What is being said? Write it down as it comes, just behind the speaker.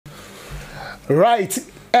Right.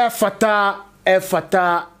 Efata.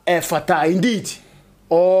 Indeed,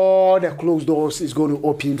 all the closed doors is going to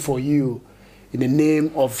open for you in the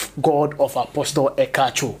name of God of Apostle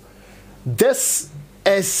Ekatso. This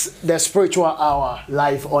is the spiritual hour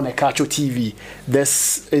live on Ekatso TV.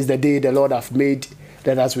 This is the day the Lord have made.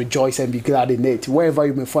 Let us rejoice and be glad in it. Wherever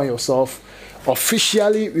you may find yourself,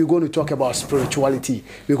 officially we're going to talk about spirituality,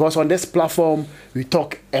 because on this platform we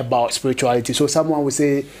talk about spirituality. So someone will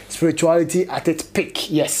say spirituality at its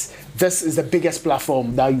peak. Yes, this is the biggest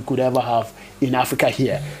platform that you could ever have in Africa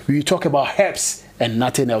here. We talk about herbs and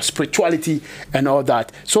nothing else, spirituality and all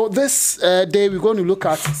that. So this day we're going to look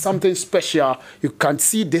at something special. You can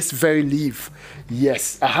see this very leaf.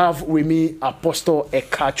 Yes, I have with me Apostle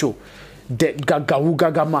Ekatso, the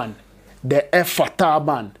Gaga man, the Efata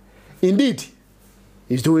man. Indeed,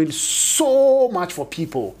 he's doing so much for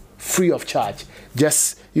people free of charge.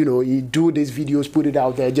 Just, you do these videos, put it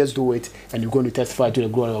out there, just do it, and you're going to testify to the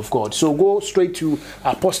glory of God. So go straight to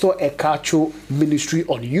Apostle Ekatso Ministry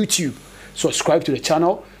on YouTube. Subscribe to the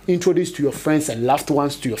channel, introduce to your friends and loved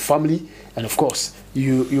ones, to your family, and of course,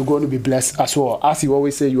 you're going to be blessed as well. As you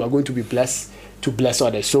always say, you are going to be blessed to bless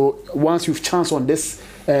others. So once you've chanced on this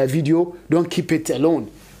video, don't keep it alone.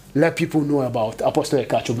 Let people know about Apostle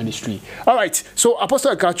Ekatso Ministry. All right, so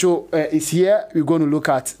Apostle Ekatso is here. We're going to look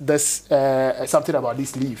at this, something about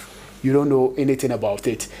this leaf. You don't know anything about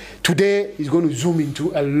it. Today, he's going to zoom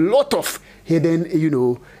into a lot of hidden,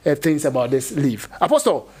 things about this leaf.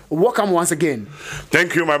 Apostle, welcome once again.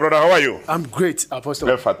 Thank you, my brother. How are you? I'm great, Apostle.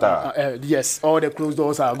 Yes, all the closed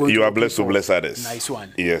doors are going to... You are blessed to bless others. Nice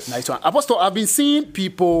one. Yes. Nice one. Apostle, I've been seeing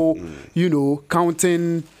people,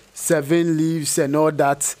 counting 7 leaves and all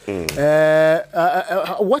that.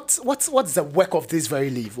 What's the work of this very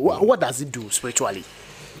leaf? What does it do spiritually?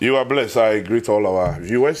 You are blessed. I greet all our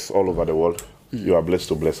viewers all over the world. You are blessed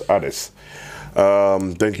to bless others.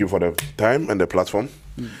 Thank you for the time and the platform,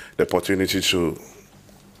 the opportunity to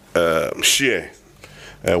share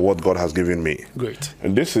what God has given me. Great.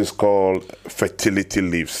 And this is called fertility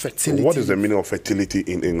leaves. Fertility. What is the meaning of fertility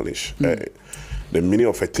in English? The meaning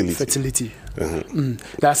of fertility. Fertility.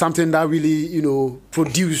 That's something that really,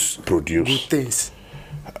 produce good things.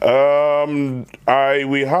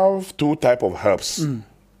 We have 2 types of herbs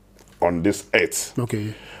on this earth.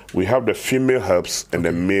 Okay. We have the female herbs and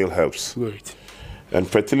the male herbs. Great. And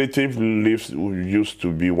fertility leaves used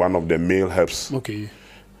to be one of the male herbs. Okay.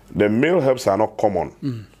 The male herbs are not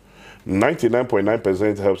common.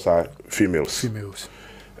 99.9% herbs are females.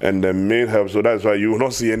 And the male herbs, so that's why you will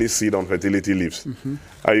not see any seed on fertility leaves.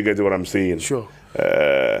 Are you getting what I'm saying? Sure.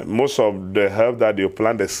 Most of the herbs that you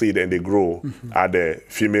plant the seed and they grow are the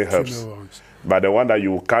female herbs. But the one that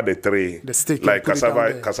you cut the tree, the stick, like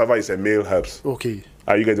cassava is a male herbs. Okay.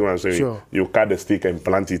 Are you getting what I'm saying? Sure. You cut the stick and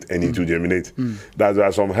plant it and it will germinate. There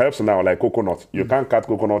are some herbs now, like coconut. You can't cut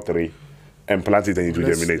coconut tree and plant it and it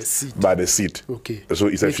will germinate. By the seed. Okay. So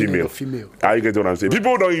it's a female. Are you getting what I'm saying?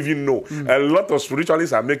 People don't even know. A lot of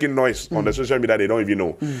spiritualists are making noise on the social media, they don't even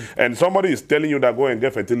know. And somebody is telling you that go and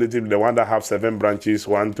get fertility, the one that have 7 branches,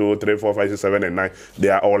 1, 2, 3, 4, 5, 6, 7, and 9, they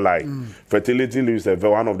are all lying. Fertility leaves is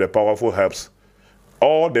one of the powerful herbs.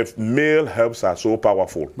 All the male herbs are so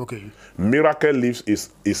powerful. Okay. Miracle leaves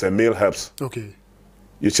is a male herbs. Okay.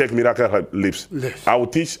 You check miracle leaves. I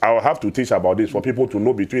will have to teach about this for people to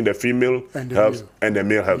know between the female herbs and the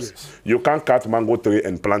male herbs. Yes. You can't cut mango tree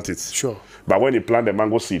and plant it. Sure. But when you plant the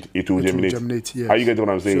mango seed, it will germinate. Yes. Are you getting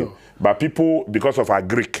what I'm saying? Sure. But people, because of our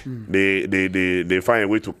Greek, they find a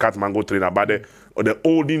way to cut mango tree. But the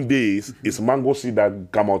olden days, it's mango seed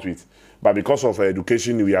that come out with. But because of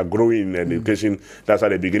education, we are growing in education. That's why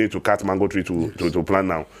they're beginning to cut mango tree to plant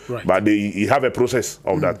now. Right. But you have a process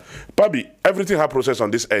of that. Probably everything has a process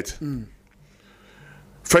on this earth.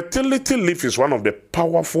 Fertility leaf is one of the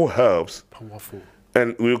powerful herbs.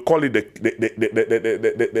 And we'll call it the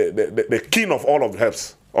king of all of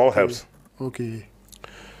herbs. All herbs. Okay.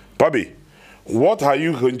 Bobby, what are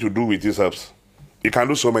you going to do with these herbs? You can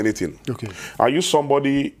do so many things. Okay. Are you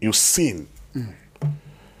somebody you sin?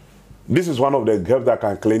 This is one of the herbs that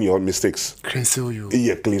can clean your mistakes. Cleanse you.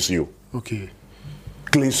 Yeah, cleanse you. Okay.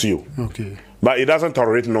 Cleanse you. Okay. But it doesn't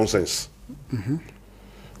tolerate nonsense.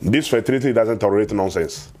 This fertility doesn't tolerate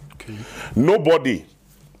nonsense. Okay. Nobody,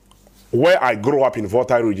 where I grew up in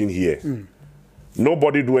Volta region here,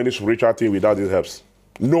 nobody do any spiritual thing without these herbs.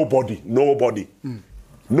 Nobody. Nobody.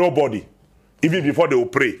 Even before they will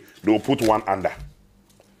pray, they will put one under.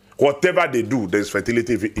 Whatever they do, there's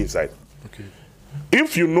fertility inside. Okay.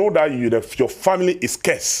 If you know that your family is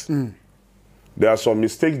cursed, there are some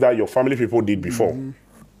mistakes that your family people did before.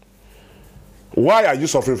 Why are you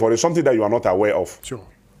suffering for it? Something that you are not aware of. Sure.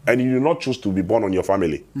 and you do not choose to be born on your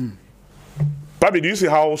family. Papi, do you see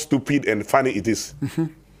how stupid and funny it is?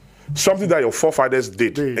 Something that your forefathers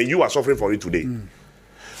did, and you are suffering for it today.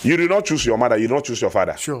 You did not choose your mother, you did not choose your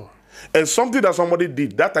father. Sure. And something that somebody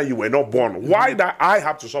did that time you were not born. Why that I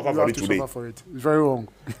have to suffer for it today? Suffer for it. It's very wrong.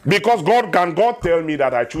 Because God tell me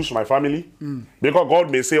that I choose my family? Because God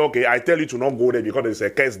may say, okay, I tell you to not go there because there's a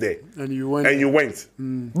curse there. And you went. And you went.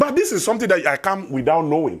 But this is something that I come without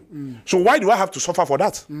knowing. So why do I have to suffer for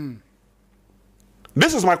that?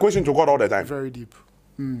 This is my question to God all the time. Very deep.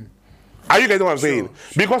 Are you getting what I'm saying?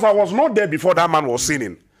 Because I was not there before that man was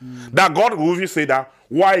sinning. That God will even say that,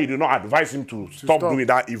 why you do not advise him to stop doing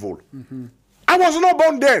that evil? I was not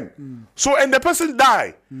born then. So, and the person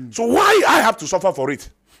died. So why I have to suffer for it?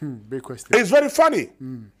 Big question. It's very funny.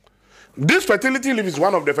 This fertility leave is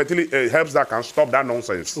one of the fertility herbs that can stop that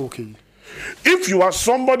nonsense. Okay. If you are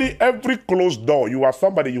somebody, every closed door, you are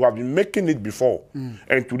somebody, you have been making it before,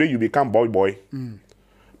 and today you become boy.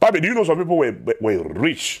 Papi, do you know some people were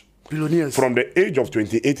rich? Billionaires. From the age of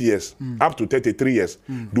 28 years up to 33 years,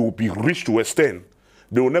 they will be rich to a extent.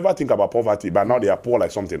 They will never think about poverty, but now they are poor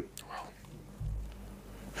like something. Wow.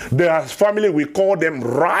 Their family, we call them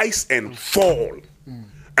rise and fall.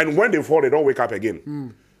 And when they fall, they don't wake up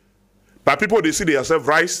again. But people, they see themselves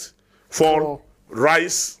rise, fall,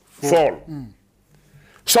 rise, fall.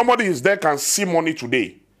 Somebody is there, can see money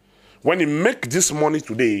today. When you make this money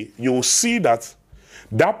today, you will see that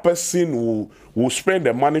that person will spend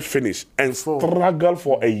the money finish and struggle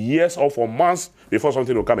for a years or for months before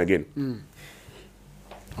something will come again.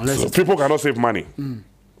 So people cannot save money.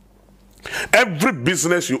 Every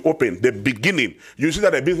business you open, the beginning, you see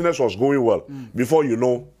that the business was going well. Before you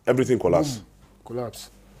know, everything collapses.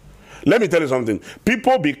 Let me tell you something.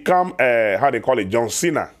 People become, how they call it, John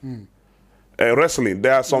Cena. Wrestling.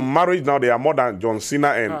 There are some marriage now. They are more than John Cena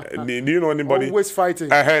and do you know anybody? Always fighting.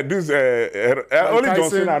 This only Tyson, John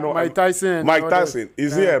Cena. No, Mike Tyson. Mike Tyson.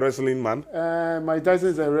 Is he a wrestling man? Mike Tyson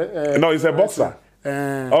is a no, he's a boxer.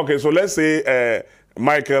 Okay, so let's say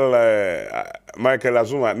Michael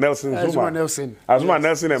Azuma Nelson Zuma. Azuma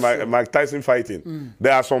Nelson and Mike Tyson fighting.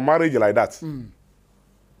 There are some marriage like that.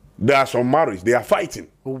 There are some marriage. They are fighting.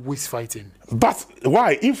 Always fighting. But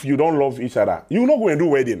why? If you don't love each other, you will not go and do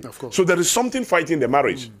wedding. Of course. So there is something fighting the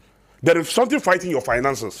marriage. There is something fighting your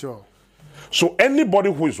finances. Sure. So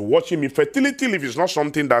anybody who is watching me, fertility leave is not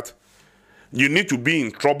something that you need to be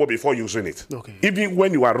in trouble before using it. Okay. Even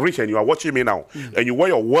when you are rich and you are watching me now, and you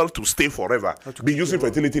want your wealth to stay forever, be using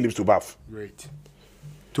fertility leaves to bath. Great.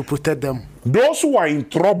 To protect them. Those who are in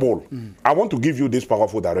trouble, I want to give you this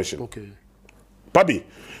powerful direction. Okay. Papi,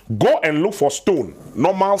 go and look for stone,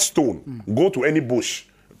 normal stone. Go to any bush,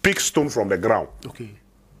 pick stone from the ground. Okay.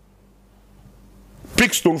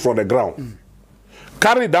 Pick stone from the ground.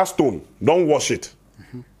 Carry that stone, don't wash it.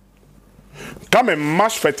 Come and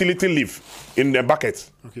mash fertility leaf in the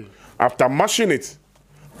bucket. Okay. After mashing it,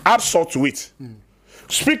 add salt to it.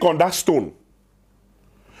 Speak on that stone.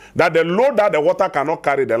 That the load that the water cannot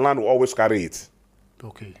carry, the land will always carry it.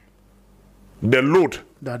 Okay. The load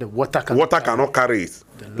that the water cannot carry it,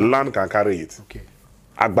 the land can carry it. Okay.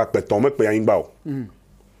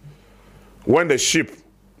 When the ship,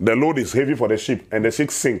 the load is heavy for the ship, and the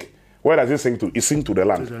ship sink, where does it sink to? It sink to the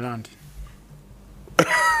land. To the land.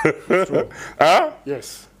 Huh?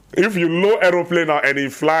 Yes. If you load aeroplane now and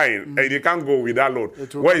it's flying and you can't go with that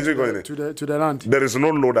load, where is it going? To the land. There is no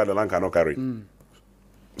load that the land cannot carry.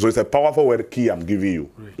 So it's a powerful word key I'm giving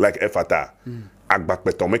you, like Efata.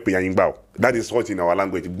 That is what in our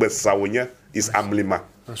language is amlima.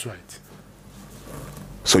 That's right.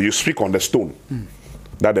 So you speak on the stone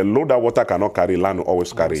that the load that water cannot carry, land will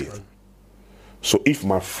always carry it. So if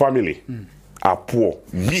my family are poor,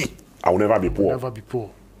 me, I will never be poor. Never be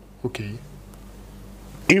poor. Okay.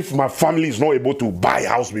 If my family is not able to buy a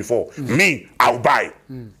house before, me, I'll buy.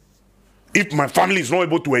 If my family is not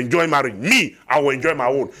able to enjoy marriage, me, I will enjoy my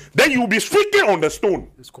own. Then you will be speaking on the stone.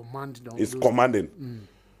 It's commanding. It's commanding.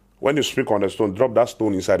 When you speak on the stone, drop that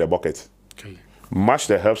stone inside the bucket. Okay. Mash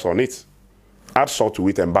the herbs on it. Add salt to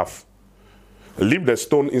it and bath. Leave the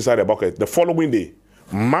stone inside the bucket. The following day,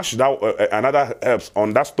 mash down another herbs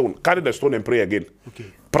on that stone. Carry the stone and pray again.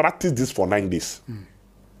 Okay. Practice this for 9 days.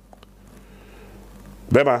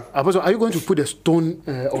 Bema. Apostle, are you going to put the stone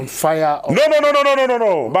on fire?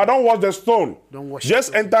 No. But don't wash the stone. Don't wash Just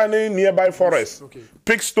it. enter any nearby forest. Okay.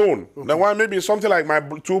 Pick stone. Okay. The one maybe something like my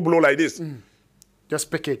two blow like this.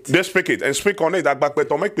 Just pick it. Just pick it and speak on it.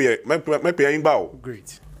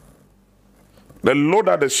 Great. The load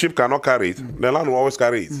that the ship cannot carry it, the land will always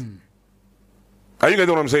carry it. Are you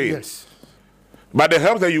getting what I'm saying? Yes. But the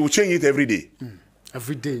herbs that you will change it every day.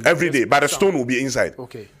 Every day. Every day, but the stone will be inside.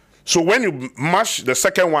 Okay. So when you mash the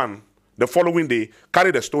second one, the following day,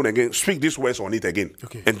 carry the stone again, speak these words on it again,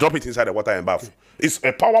 and drop it inside the water and bath. Okay. It's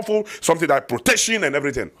a powerful something that protection and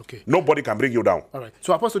everything. Okay. Nobody can bring you down. All right.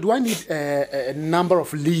 So, Apostle, do I need a number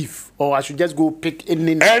of leaf, or I should just go pick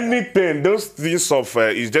anything? Those things of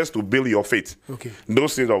is just to build your faith. Okay.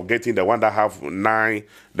 Those things of getting the one that have 9,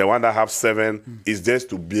 the one that have 7 is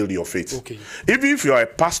just to build your faith. Okay. Even if you are a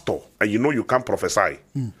pastor and you know you can't prophesy.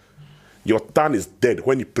 Your turn is dead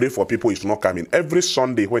when you pray for people. It's not coming. Every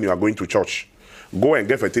Sunday when you are going to church, go and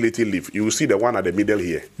get fertility leave. You will see the one at the middle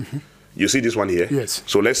here. You see this one here? Yes.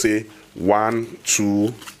 So let's say 1, 2,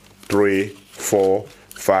 3, 4,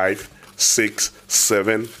 5, 6,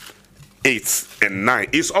 7, 8, and 9.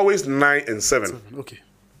 It's always 9 and 7. Okay.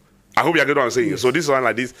 I hope you get what I'm saying. Yes. So this one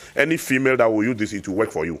like this, any female that will use this, it will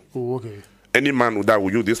work for you. Oh, okay. Any man that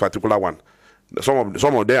will use this particular one. Some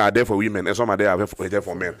of them are there for women, and some are there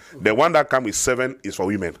for men. The one that comes with 7 is for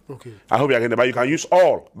women. Okay. I hope you are getting it, but you can use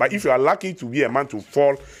all. But if you are lucky to be a man to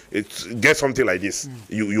fall, get something like this,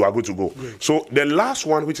 you are good to go. Great. So the last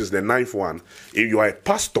one, which is the 9th one, if you are a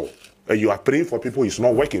pastor and you are praying for people, it's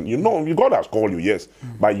not working. You know, God has called you, yes,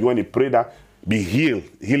 but you want to pray that be healed.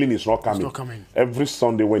 Healing is not coming. It's not coming. Every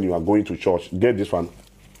Sunday when you are going to church, get this one.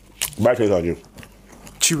 Bite it on you.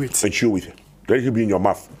 Chew it. And chew it. Let it be in your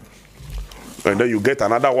mouth. And then you get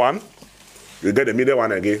another one, you get the middle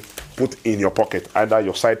one again, put in your pocket, either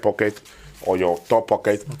your side pocket or your top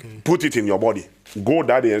pocket. Okay. Put it in your body. Go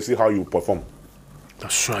that day and see how you perform.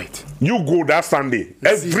 That's right. You go that Sunday.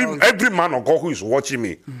 Every man of God who is watching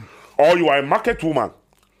me, or you are a market woman,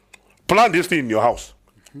 plant this thing in your house.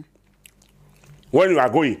 When you are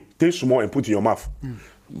going, take small and put in your mouth.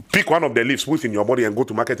 Pick one of the leaves, put in your body, and go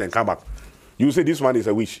to market and come back. You say this man is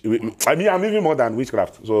a witch. I mean, I'm even more than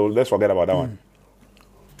witchcraft. So let's forget about that one.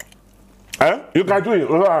 You can do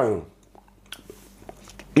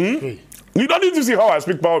it. You don't need to see how I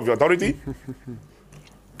speak power of your authority.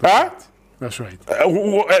 That's right.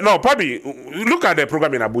 No, probably look at the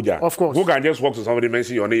program in Abuja. Of course. Who can just walk to somebody,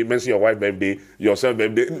 mention your name, mention your wife's birthday, yourself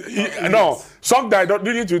birthday. No, sometimes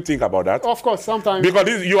you need to think about that. Of course, sometimes.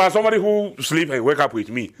 Because you are somebody who sleep and wake up with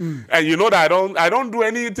me, and you know that I don't do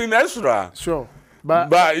anything extra. Sure.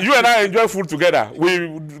 But you and I enjoy food together.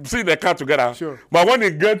 We see the car together. Sure. But when you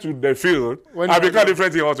get to the field, I become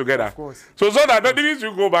different thing altogether. Of course. So that didn't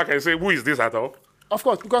you go back and say, who is this at all? Of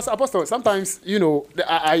course, because Apostle, sometimes, you know,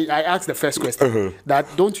 I ask the first question, that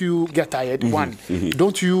don't you get tired? One,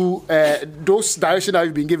 don't you, those directions that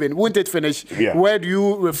you've been given, won't it finish? Yeah. Where do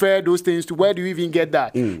you refer those things to? Where do you even get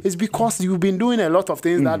that? It's because you've been doing a lot of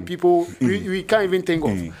things that people, we can't even think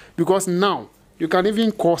of. Because now, you can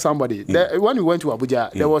even call somebody. When we went to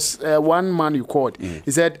Abuja, there was one man you called.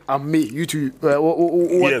 He said, I'm May. You two,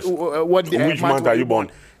 which month are you born?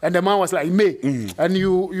 And the man was like, May. And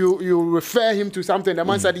you refer him to something. The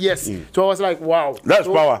man said, yes. So I was like, wow. That's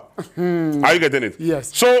power. Are you getting it?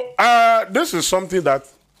 Yes. So this is something that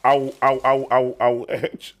I'll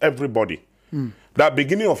urge everybody. That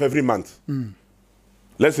beginning of every month,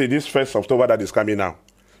 let's say this 1st October that is coming now,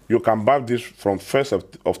 you can buy this from 1st of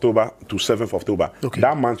October to 7th October. Okay.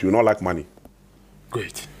 That month, you will not like money.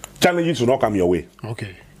 Great. Challenges will not come your way.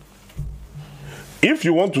 Okay. If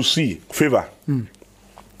you want to see favor,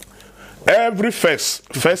 every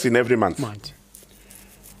first in every month.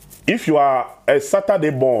 If you are a Saturday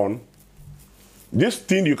born, this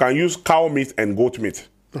thing you can use cow meat and goat meat.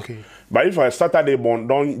 Okay. But if you are a Saturday born,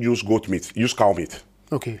 don't use goat meat. Use cow meat.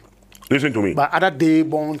 Okay. Listen to me. But other day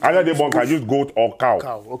born can use goat or cow.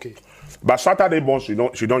 Cow, okay. But Saturday born, she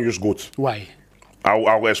don't use goat. Why?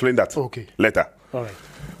 I'll explain that later. All right.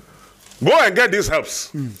 Go and get these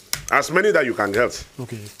herbs. As many that you can get.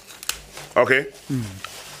 Okay. Okay?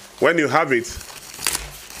 When you have it,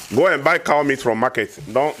 go and buy cow meat from market.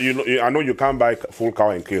 I know you can't buy full cow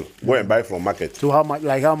and kill. Go and buy from market. So how much?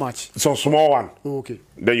 Like how much? Some small one. Oh, okay.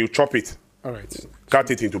 Then you chop it. All right.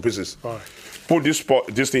 Cut it into pieces. All right. Put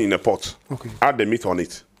this thing in a pot. Okay. Add the meat on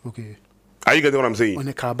it. Okay. Are you getting what I'm saying? On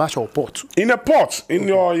a calabash or pot? In a pot. In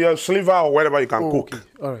your sliver or wherever you can cook. Okay.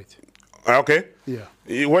 All right. Okay?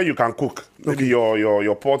 Yeah. Where you can cook. Maybe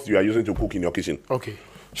your pot you are using to cook in your kitchen. Okay.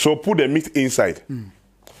 So put the meat inside.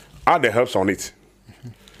 Add the herbs on it.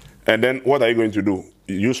 And then what are you going to do?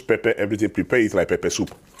 Use pepper, everything, prepare it like pepper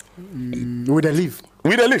soup. With the leaf?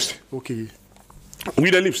 With the leaves. Okay.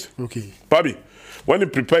 With the leaves. Okay. Pabi, when you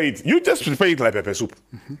prepare it, you just prepare it like pepper soup.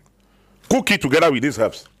 Cook it together with these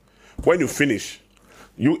herbs. When you finish,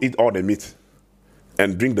 you eat all the meat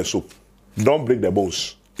and drink the soup. Don't break the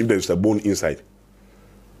bones if there is a bone inside.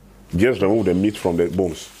 Just remove the meat from the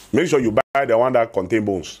bones. Make sure you buy the one that contains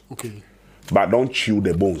bones. Okay. but don't chew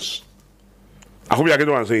the bones. I hope you are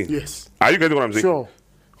getting what I'm saying. Yes. Are you getting what I'm saying? Sure.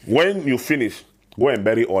 When you finish, go and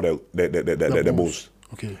bury all the bones.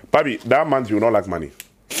 Okay. Papi, that month you will not lack money.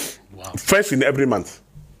 Wow. First in every month.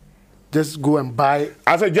 Just go and buy.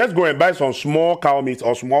 I said, just go and buy some small cow meat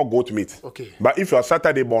or small goat meat. Okay. But if you're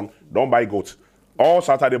Saturday born, don't buy goat. All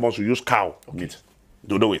Saturday borns will use cow meat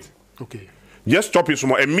to do it. Okay. Just chop it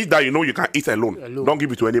small. And meat that you know you can eat alone. Don't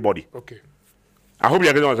give it to anybody. Okay. I hope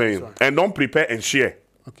you're getting what I'm saying. Right. And don't prepare and share.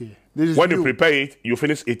 Okay. When you prepare it, you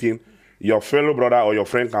finish eating, your fellow brother or your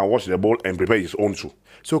friend can wash the bowl and prepare his own too.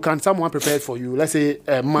 So can someone prepare it for you? Let's say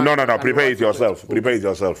a man. No. Prepare it yourself. Okay. Prepare it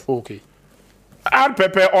yourself. Okay. Add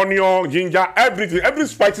pepper, onion, ginger, everything, every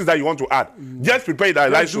spices that you want to add. Just prepare it.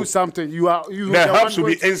 Let's do something. The herbs will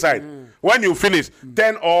be inside. When you finish,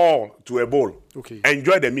 turn all to a bowl. Okay.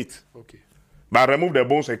 Enjoy the meat. Okay. But remove the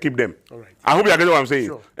bones and keep them. All right. I hope you are getting what I'm saying.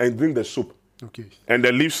 Sure. And drink the soup. Okay. And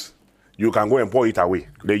the leaves, you can go and pour it away.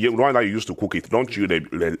 The one that you used to cook it. Don't chew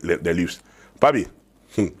the leaves. Papi,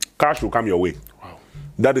 cash will come your way. Wow.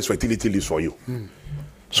 That is fertility leaves for you.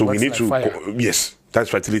 So we need to, yes,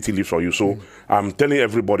 that's fertility leaves for you. So I'm telling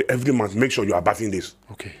everybody, every month, make sure you are bathing this.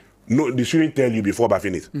 Okay. No, they shouldn't tell you before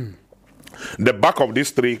bathing it. The back of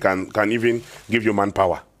this tree can even give you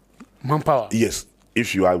manpower. Manpower? Yes.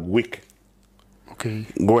 If you are weak, okay,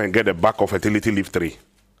 go and get the back of fertility leaf tree.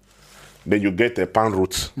 Then you get the palm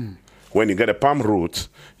root. When you get a palm root,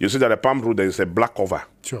 you see that the palm root, there is a black cover.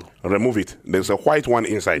 Sure. Remove it. There's a white one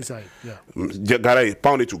inside. Inside, yeah.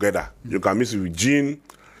 Pound it together. You can mix it with gin.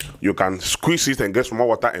 You can squeeze it and get some more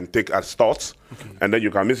water and take as thoughts. Okay. And then you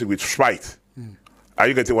can mix it with Sprite. Are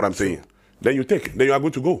you getting what I'm saying? Then you take. Then you are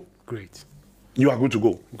good to go. Great. You are good to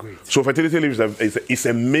go. Great. So fertility leaves is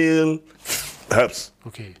a male herbs.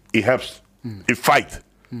 Okay. It helps. It fight.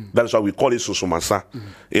 That's why we call it susumasa.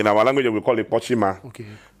 In our language, we call it pochima,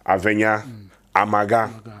 avenya, amaga.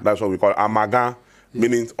 That's what we call it. Amaga,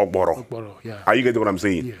 meaning ogboro. Yeah. Are you getting what I'm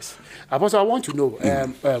saying? Yes. Apostle, I want to know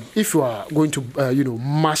if you are going to,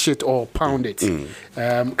 mash it or pound it,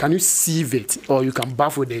 can you sieve it or you can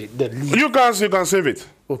bath with the leaf? You can sieve it.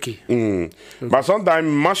 Okay. But sometimes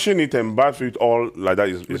mashing it and bath it all like that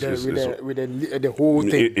is with the whole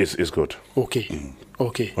thing. It's good. Okay.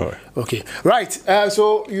 Okay. All right. Okay. Right.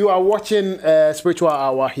 So you are watching Spiritual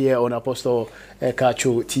Hour here on Apostle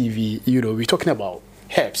Ekatso TV. We're talking about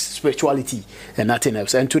herbs, spirituality, and nothing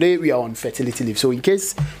else. And today we are on fertility leave. So in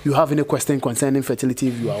case you have any question concerning fertility,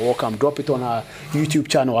 you are welcome. Drop it on our YouTube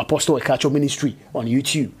channel, Apostle Ekatso Ministry on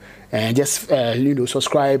YouTube. And just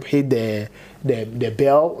subscribe, hit the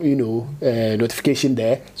bell, notification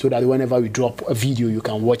there, so that whenever we drop a video, you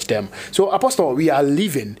can watch them. So, Apostle, we are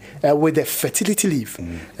living with the fertility leave.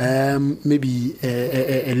 Maybe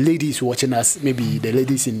a lady is watching us. Maybe the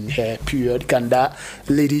ladies in her period. Can that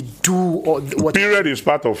lady do what? Period is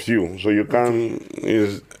part of you, so you can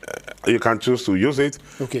you can choose to use it.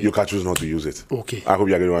 Okay. You can choose not to use it. Okay. I hope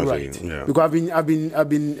you are getting what I'm saying. Yeah. Because I've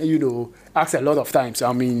been asked a lot of times.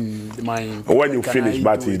 I mean, when you finish,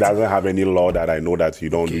 but it doesn't have any law that I know that you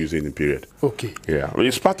don't use it in period. Okay. Yeah,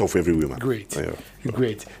 it's part of every woman. Great. Yeah.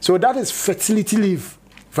 Great. So that is fertility leave.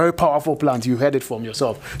 Very powerful plant. You heard it from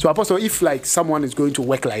yourself. So, Apostle, if someone is going to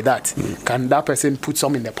work like that, can that person put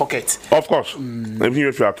some in their pocket? Of course. Even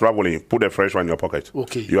if you are traveling, put a fresh one in your pocket.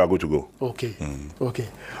 Okay. You are good to go. Okay. Okay.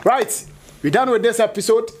 Right. We're done with this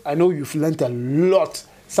episode. I know you've learned a lot.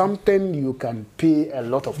 Something you can pay a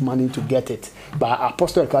lot of money to get it. But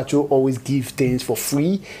Apostle Ekatso always gives things for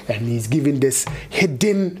free, and he's giving this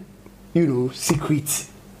hidden, secret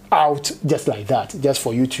out just like that, just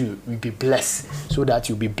for you to be blessed, so that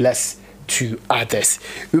you'll be blessed to others.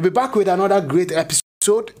 We'll be back with another great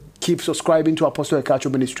episode. Keep subscribing to Apostle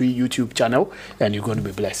Ekatso Ministry YouTube channel, and you're going to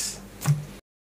be blessed.